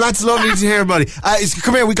 Well, that's lovely to hear, buddy.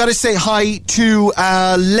 Come here, we got to say hi to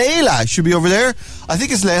Layla. Should be over there. I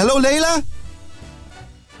think it's Layla. Hello, Layla?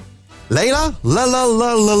 Layla?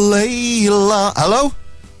 Layla. Hello?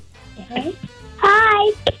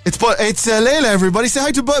 Hi. It's Layla, everybody. Say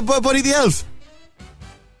hi to Buddy the Elf.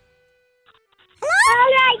 All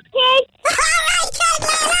right, kid. Layla.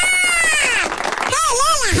 Hey,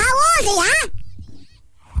 Layla, how old are you?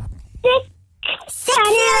 6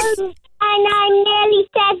 years. And I'm nearly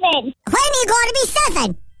 7. When are you going to be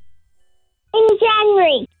 7? In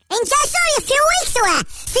January. In just only a few weeks away.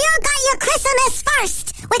 So you got your Christmas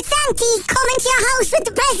first with Santa coming to your house with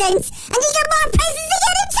the presents and you get more presents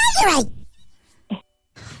again in January.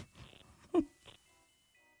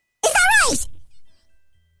 Is that right?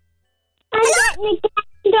 I'm getting a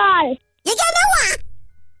glam doll. You're getting a what?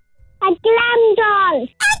 A glam doll. A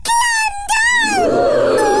glam doll!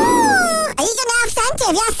 Ooh. Are you going to have Santa?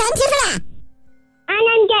 Have you asked Santa for that? And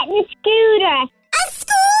I'm getting a scooter. A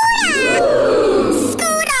scooter!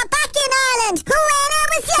 Scooter back in Ireland. When I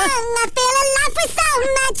was young, I feel life was so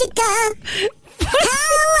magical. How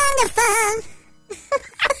wonderful.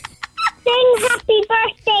 Sing happy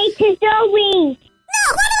birthday to Zoe. No,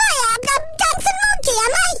 what am I? I'm a dancing monkey,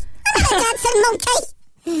 am I? I'm not a dancing monkey.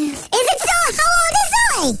 Is it Zoe? How old is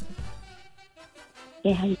Zoe?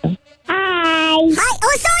 Yeah. Hi. Hi.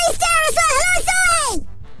 Oh, Zoe's there as well. Hello, Zoe.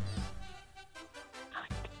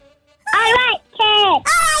 All right, kid. All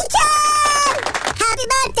right, kid. Happy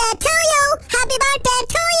birthday to you. Happy birthday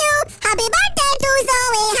to you. Happy birthday to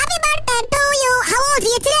Zoe. Happy birthday to you. How old are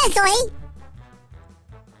you today, Zoe?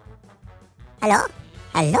 Hello?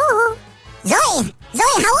 Hello? Zoe,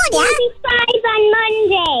 how old are you? I'll be 5 on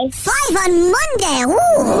Monday. 5 on Monday.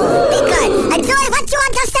 Ooh, big good. And Zoe, what do you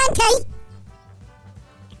want of Santa?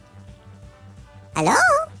 Hello?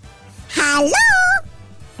 Hello?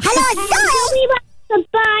 Hello, Zoe? We want to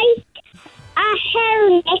buy a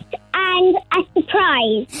helmet and a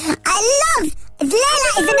surprise. I love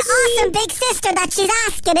Layla is an awesome big sister that she's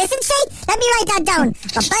asking, isn't she? Let me write that down.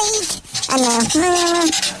 A bike and a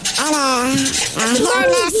hairnet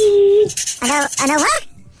and a what?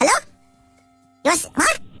 Hello?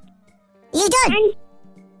 What? You done?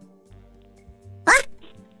 What?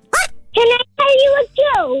 Can I tell you a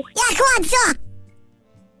joke? Yeah, come on, sure.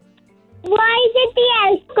 Why did the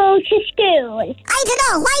elf go to school? I don't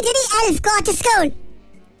know. Why did the elf go to school?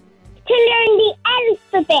 To learn the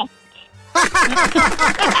alphabet.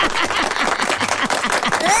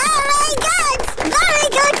 Very good. Very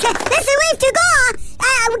good. Listen, we have to go.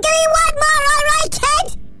 Give me one more, all right, kid?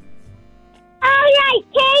 All right,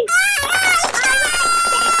 kid.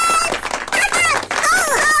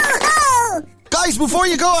 Guys, before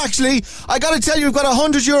you go, actually, I got to tell you, we've got a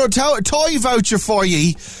 €100 toy voucher for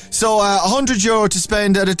ye. So, €100 to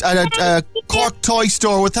spend at a Cork toy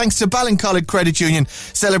store with thanks to Ballincollig Credit Union,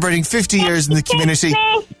 celebrating 50 years in the community.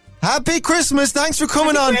 Happy Christmas. Thanks for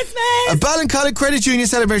coming on. Christmas. Ballincollig Credit Union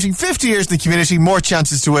celebrating 50 years in the community. More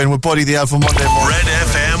chances to win with Buddy the Elf on Monday morning. Red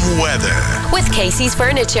FM weather. With Casey's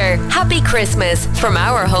Furniture. Happy Christmas from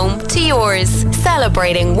our home to yours.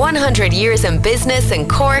 Celebrating 100 years in business in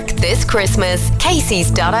Cork this Christmas.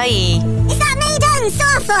 Casey's.ie. Is that me, darling? done so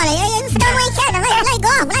fully. It's the weekend. I go.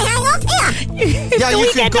 I hang up here. Yeah,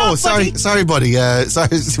 you can go. Sorry, buddy.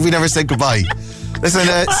 Sorry, we never said goodbye. Listen,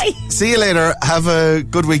 see you later. Have a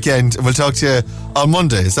good weekend, and we'll talk to you on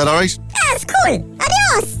Monday. Is that all right? That's cool.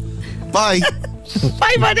 Adios. Bye.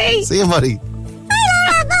 Bye, buddy. See you, buddy. Bye,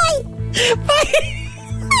 Laura. Bye. Bye.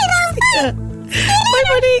 Bye, Laura. Bye. Bye,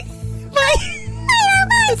 buddy. Bye.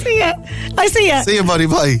 I see ya. See you, buddy.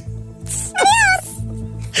 Bye. Adios.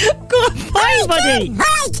 Go on. Bye, buddy. All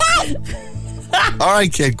right, Kate. All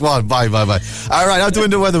right, kid. Go on. Bye. All right, out the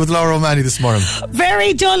window weather with Laura O'Mahony this morning.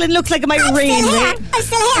 Very dull and looks like it might rain. I'm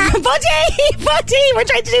still here. Buddy, we're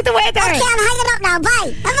trying to do the weather. Okay, I'm hanging up now.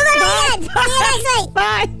 Bye. Have a good weekend. See you next week.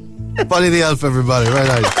 Bye. Buddy the Elf, everybody. Right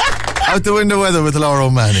out. Out the window weather with Laura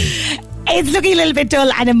O'Mahony. It's looking a little bit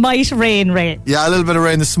dull and it might rain. Yeah, a little bit of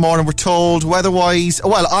rain this morning, we're told. Weather-wise,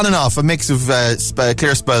 well, on and off, a mix of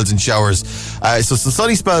clear spells and showers. So some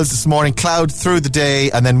sunny spells this morning, cloud through the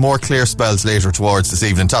day, and then more clear spells later towards this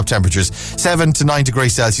evening. Top temperatures, 7 to 9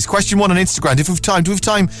 degrees Celsius. Question 1 on Instagram. Do we have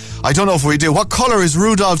time? I don't know if we do. What colour is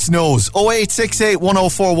Rudolph's nose? 0868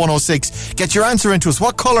 104 106. Get your answer into us.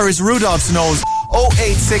 What colour is Rudolph's nose?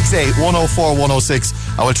 0868 104 106.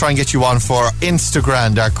 I will try and get you on for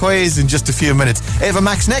Instagram. Our quiz in just a few minutes. Ava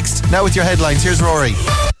Max next. Now with your headlines. Here's Rory.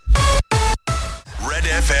 Red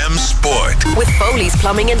FM Sport. With Foley's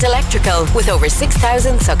Plumbing and Electrical, with over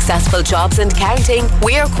 6,000 successful jobs and counting,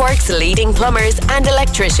 we're Cork's leading plumbers and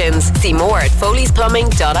electricians. See more at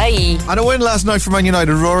foleysplumbing.ie. And a win last night for Man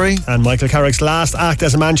United, Rory. And Michael Carrick's last act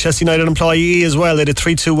as a Manchester United employee as well. They did a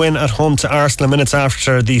 3-2 win at home to Arsenal minutes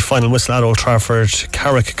after the final whistle at Old Trafford.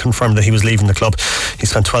 Carrick confirmed that he was leaving the club. He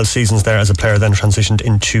spent 12 seasons there as a player, then transitioned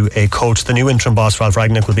into a coach. The new interim boss, Ralph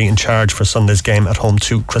Ragnick, will be in charge for Sunday's game at home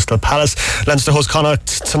to Crystal Palace. Leinster host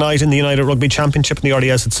Connacht tonight in the United Rugby Championship in the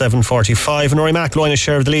RDS at 7:45. And Rory McIlroy is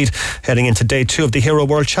share of the lead heading into day 2 of the Hero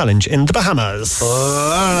World Challenge in the Bahamas. What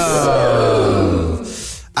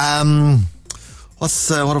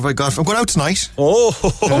have I got? I'm going out tonight. Where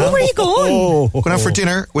are you going? Going out for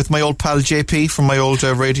dinner with my old pal JP from my old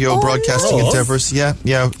radio broadcasting endeavours. Yeah,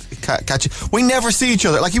 catch it. We never see each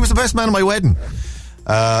other. Like, he was the best man at my wedding.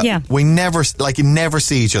 We never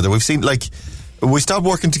see each other. We've seen, we stopped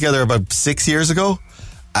working together about 6 years ago,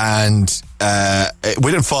 and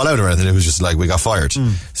we didn't fall out or anything. It was just like we got fired.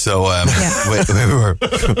 So it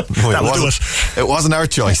wasn't our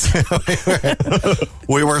choice.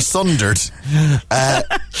 we were sundered.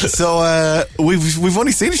 So we've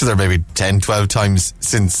only seen each other maybe 10, 12 times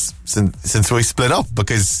since we split up,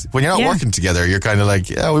 because when you're not working together, you're kind of like,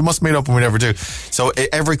 we must meet up, and we never do. So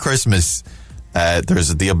every Christmas,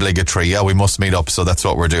 there's the obligatory, we must meet up, so that's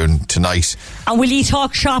what we're doing tonight. And will you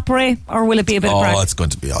talk shop, Ray, or will it be a bit of crack? It's going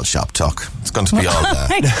to be all shop talk. It's going to be all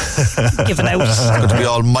given out. It's going to be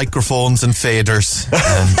all microphones and faders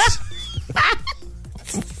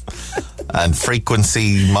and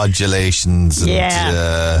frequency modulations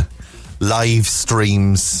and live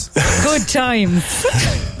streams. Good times.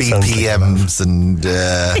 BPMs and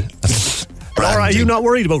Laura, are you not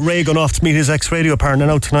worried about Ray going off to meet his ex-radio partner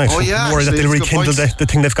now tonight? Oh, yeah. I'm worried that they'll rekindle the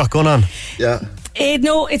thing they've got going on. Yeah.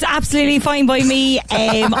 No, it's absolutely fine by me.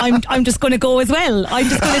 I'm just going to go as well. I'm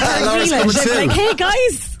just going to turn like, hey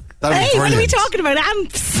guys, what are we talking about?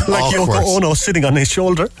 Amps. Like Yoko Ono sitting on his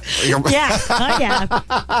shoulder. Do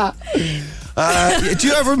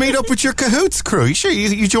you ever meet up with your Cahoots crew?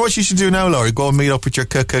 You know what you should do now, Laura? Go and meet up with your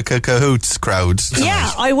Cahoots crowd tonight.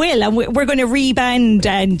 Yeah, I will, and we're going to reband,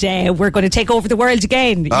 and we're going to take over the world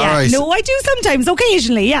again. Right. No, I do sometimes,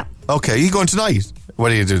 occasionally. Yeah. Okay, are you going tonight?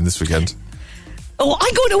 What are you doing this weekend? Oh,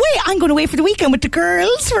 I'm going away for the weekend with the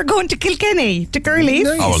girls. We're going to Kilkenny, to Girlies.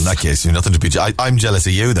 Nice. Oh, well, in that case, you've nothing to be... I'm jealous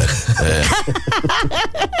of you then.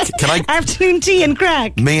 Can I... Afternoon tea and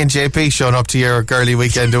crack. Me and JP showing up to your girly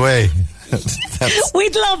weekend away.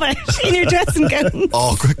 We'd love it in your dressing gown.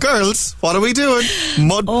 Oh, girls, what are we doing?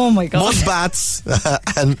 Mud baths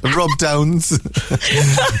and rub downs.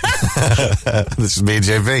 This is me and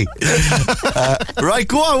JV. Right,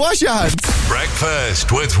 go on, wash your hands.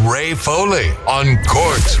 Breakfast with Ray Foley on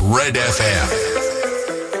Cork's Red FM.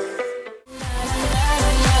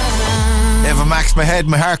 Eva Max, my head,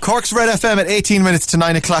 my heart. Cork's Red FM at 18 minutes to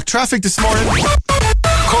 9 o'clock. Traffic this morning.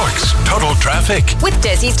 Cork's Total Traffic. With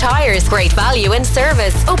Desi's Tyres, great value and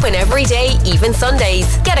service. Open every day, even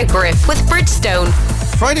Sundays. Get a grip with Bridgestone.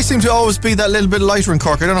 Fridays seem to always be that little bit lighter in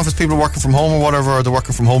Cork. I don't know if it's people working from home or whatever, or the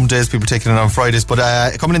working from home days, people taking it on Fridays. But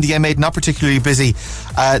coming in the M8, not particularly busy.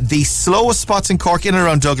 The slowest spots in Cork, in and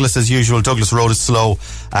around Douglas as usual. Douglas Road is slow.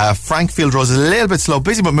 Frankfield Road is a little bit slow.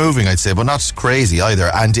 Busy but moving, I'd say, but not crazy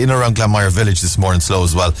either. And in and around Glenmire Village this morning, slow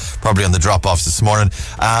as well. Probably on the drop-offs this morning.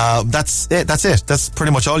 That's it. That's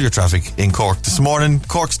pretty much all your traffic in Cork this morning.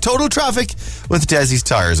 Cork's total traffic with Desi's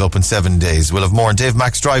Tyres, open 7 days. We'll have more on Dave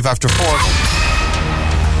Max Drive after 4.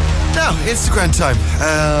 Now, Instagram time.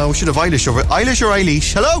 We should have Eilish over. Eilish or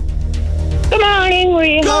Eilish? Hello? Good morning,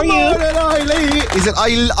 Marie. How are you? Good morning, Eilish. Is it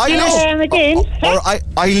Eilish? Yeah, again. Or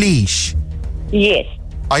Eilish? Yes.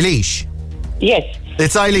 Eilish? Yes.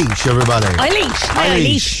 It's Eilish, everybody. Eilish. Hi,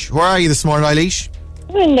 Eilish. Where are you this morning, Eilish?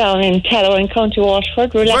 I'm down in Tello in County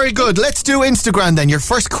Waterford. Very good. Let's do Instagram then. Your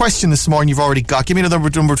first question this morning you've already got. Give me another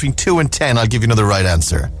number between 2 and 10. I'll give you another right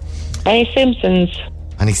answer. Any Simpsons?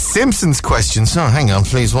 Any Simpsons questions? No, hang on,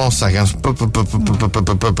 please, 1 second.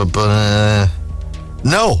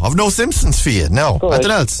 No, I've no Simpsons for you. No, Good.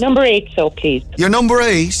 Anything else? Number 8, so please. Your number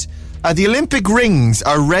 8. The Olympic rings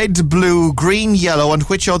are red, blue, green, yellow, and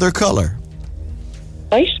which other colour?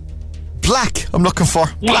 Right? Black. I'm looking for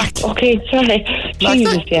black. Okay, sorry. Black.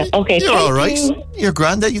 Jesus, yeah. Okay. You're all right. You're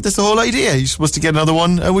grand. That's the whole idea. You're supposed to get another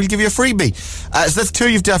one, and we'll give you a freebie. So that's 2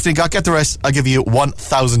 you've definitely got. Get the rest. I'll give you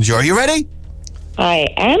 €1,000. You ready? I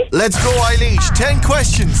am. Let's go, Eilish. 10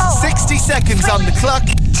 questions, 60 seconds on the clock,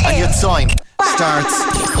 and your time starts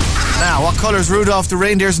now. What colour is Rudolph the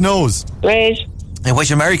reindeer's nose? Red. In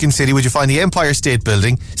which American city would you find the Empire State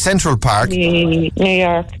Building, Central Park? New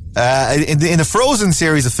York. In the Frozen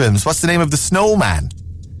series of films, what's the name of the snowman?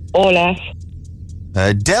 Olaf.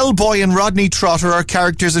 Del Boy and Rodney Trotter are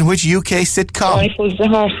characters in which UK sitcom? Rifles the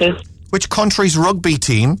horses. Which country's rugby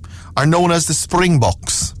team are known as the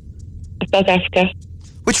Springboks? South Africa.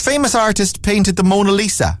 Which famous artist painted the Mona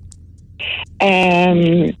Lisa?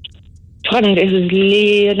 It was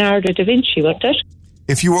Leonardo da Vinci, wasn't it?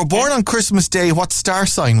 If you were born on Christmas Day, what star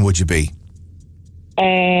sign would you be?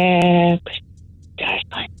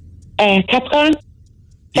 Capricorn?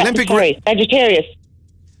 Sagittarius.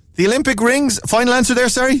 The Olympic rings, final answer there,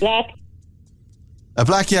 sorry? Black. A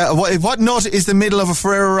black, yeah. What nut is the middle of a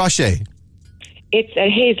Ferrero Rocher? It's a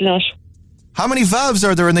hazelnut. How many valves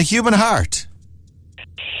are there in the human heart?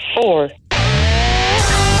 4.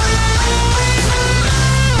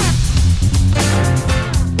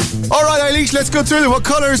 All right, Eilish, let's go through them. What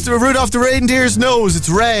colour is the Rudolph the reindeer's nose? It's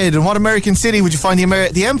red. And what American city would you find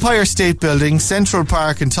the Empire State Building, Central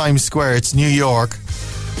Park and Times Square? It's New York.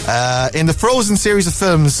 In the Frozen series of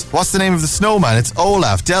films, what's the name of the snowman? It's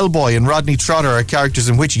Olaf. Del Boy and Rodney Trotter are characters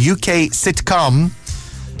in which UK sitcom?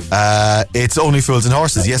 It's Only Fools and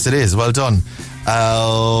Horses. Yes, it is. Well done.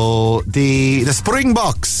 The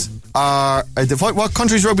Springboks are... what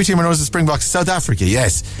country's rugby team are known as the Springboks? South Africa,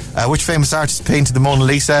 yes. Which famous artist painted the Mona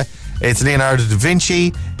Lisa? It's Leonardo da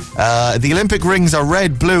Vinci. The Olympic rings are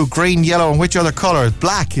red, blue, green, yellow, and which other colour?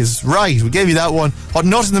 Black is right. We gave you that one. What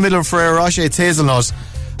nut in the middle of Ferrero Rocher? It's hazelnut.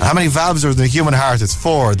 And how many valves are in the human heart? It's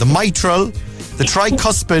 4. The mitral, the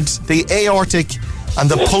tricuspid, the aortic, and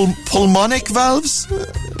the pulmonic valves?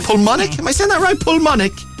 Pulmonic? Am I saying that right?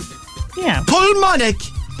 Pulmonic? Yeah. Pulmonic!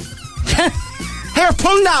 Here,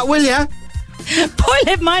 pull that, will ya? Pull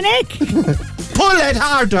it, Monic! Pull it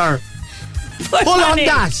harder! Pull on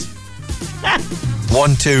that!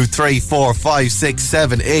 1, 2, 3, 4, 5, 6,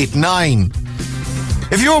 7, 8, 9.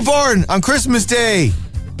 If you were born on Christmas Day,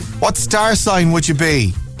 what star sign would you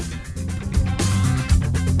be?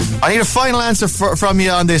 I need a final answer from you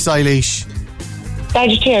on this, Eilish.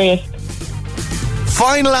 Sagittarius.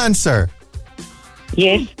 Final answer?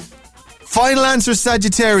 Yes. Final answer,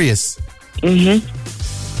 Sagittarius. Mm-hmm.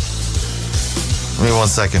 Give me 1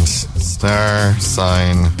 second. Star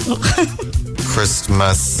sign.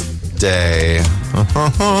 Christmas Day.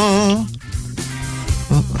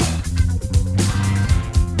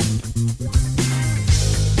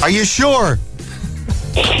 Are you sure?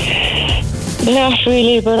 Not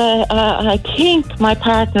really, but I think my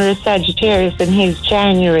partner is Sagittarius and he's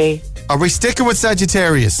January. Are we sticking with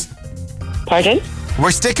Sagittarius? Pardon?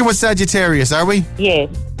 We're sticking with Sagittarius, are we? Yes.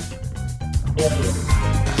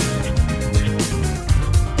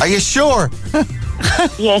 Are you sure?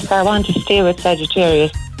 Yes, I want to stay with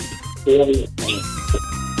Sagittarius.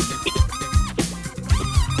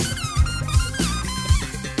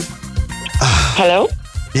 Hello?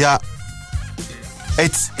 Yeah.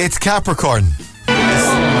 It's Capricorn.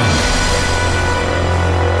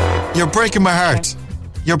 You're breaking my heart.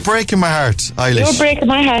 You're breaking my heart, Eilish. You're breaking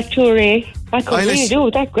my heart too, Ray. I could really do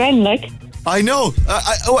with that grand, like. I know.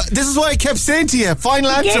 This is why I kept saying to you, final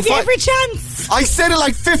answer. Gave you every chance. I said it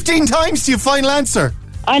like 15 times to you, final answer.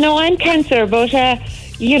 I know I'm Cancer, but,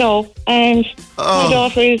 you know, and my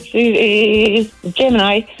daughter is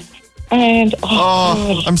Gemini. And,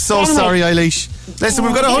 God. I'm so sorry, Eilish. Listen,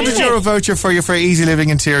 we've got a €100 voucher for you for Easy Living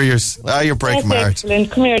Interiors. You're breaking my heart.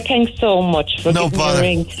 Excellent. Come here, thanks so much for giving me a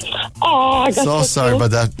ring. I got so sorry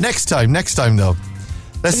about that. Next time though.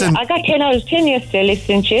 Listen. I got 10 out of 10 yesterday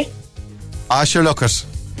listening to you. Sure, look it.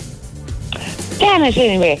 Damn it,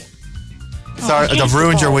 anyway. Sorry, I've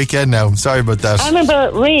ruined your weekend now. I'm sorry about that. I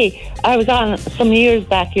remember, Ray, I was on some years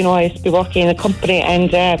back, you know, I used to be working in a company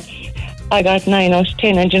and I got 9 out of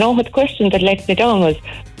 10. And you know what the question that let me down was,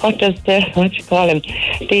 what does the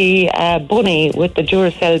bunny with the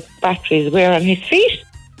Duracell batteries wear on his feet?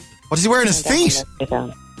 What does he wear on his feet? What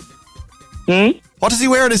does he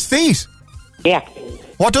wear on his feet? Yeah.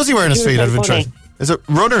 What does he wear on his feet? Out of interest? Is it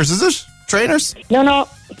runners? Is it trainers? No.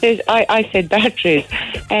 I said batteries,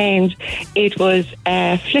 and it was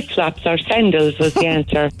flip-flops or sandals was the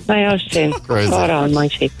answer. 9 out of 10. God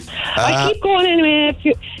almighty. I keep going anyway.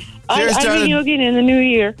 Cheers, I'll ring you again in the new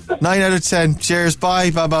year. 9 out of 10. Cheers. Bye.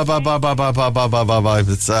 Bye.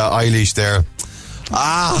 It's Eilish there.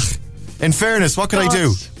 In fairness, what could I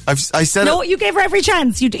do? I said no, you gave her every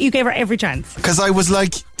chance. You gave her every chance. Because I was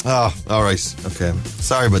like, all right, okay.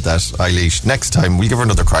 Sorry about that, Eilish. Next time, we'll give her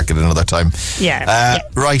another crack at it another time. Yeah.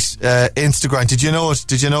 Right, Instagram. Did you know it?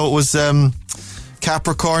 Did you know it was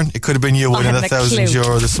Capricorn? It could have been you winning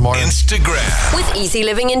 €1,000 this morning. Instagram. With Easy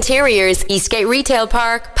Living Interiors, Eastgate Retail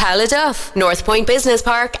Park, Paladuff, North Point Business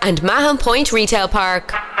Park and Mahon Point Retail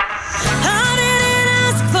Park. I didn't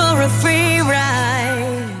ask for a free ride.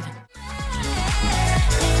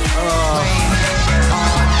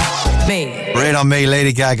 Rain on Me,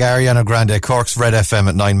 Lady Gaga, Ariana Grande, Cork's Red FM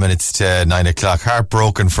at 9 minutes to 9 o'clock.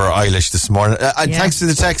 Heartbroken for Eilish this morning. Thanks to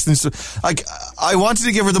the text. And I wanted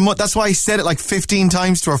to give her the money. That's why I said it like 15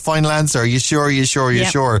 times to her final answer. Are you sure?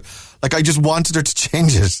 Like, I just wanted her to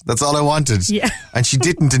change it. That's all I wanted. Yeah. And she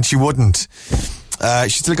didn't, and she wouldn't.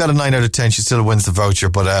 She still got a 9 out of 10. She still wins the voucher,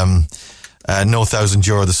 but no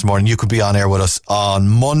 €1,000 this morning. You could be on air with us on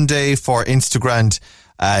Monday for Instagram.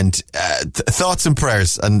 And thoughts and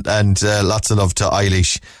prayers and lots of love to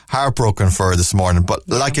Eilish. Heartbroken for her this morning, but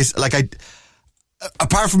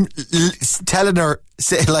apart from telling her,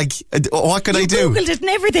 what could I do? You googled it and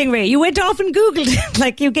everything, Ray. You went off and googled it.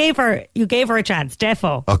 Like you gave her a chance.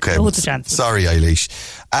 Defo. Okay, loads of chances. Sorry, Eilish.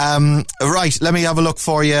 Right, let me have a look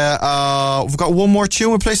for you. We've got one more tune.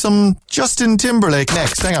 We'll play some Justin Timberlake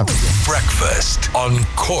next. Hang on. Breakfast on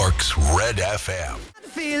Cork's Red FM.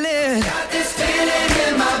 Got this feeling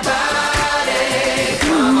in my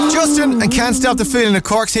body. Justin and Can't Stop the Feeling at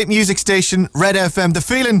Cork's hit music station, Red FM. The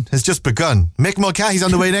feeling has just begun. Mick Mulcahy's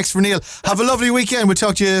on the way next for Neil. Have a lovely weekend. We'll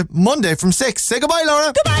talk to you Monday from 6. Say goodbye,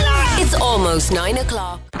 Laura. Goodbye, Laura. It's almost 9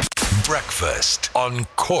 o'clock. Breakfast on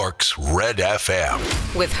Cork's Red FM.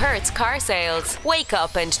 With Hertz Car Sales. Wake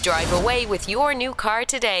up and drive away with your new car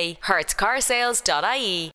today. hertzcarsales.ie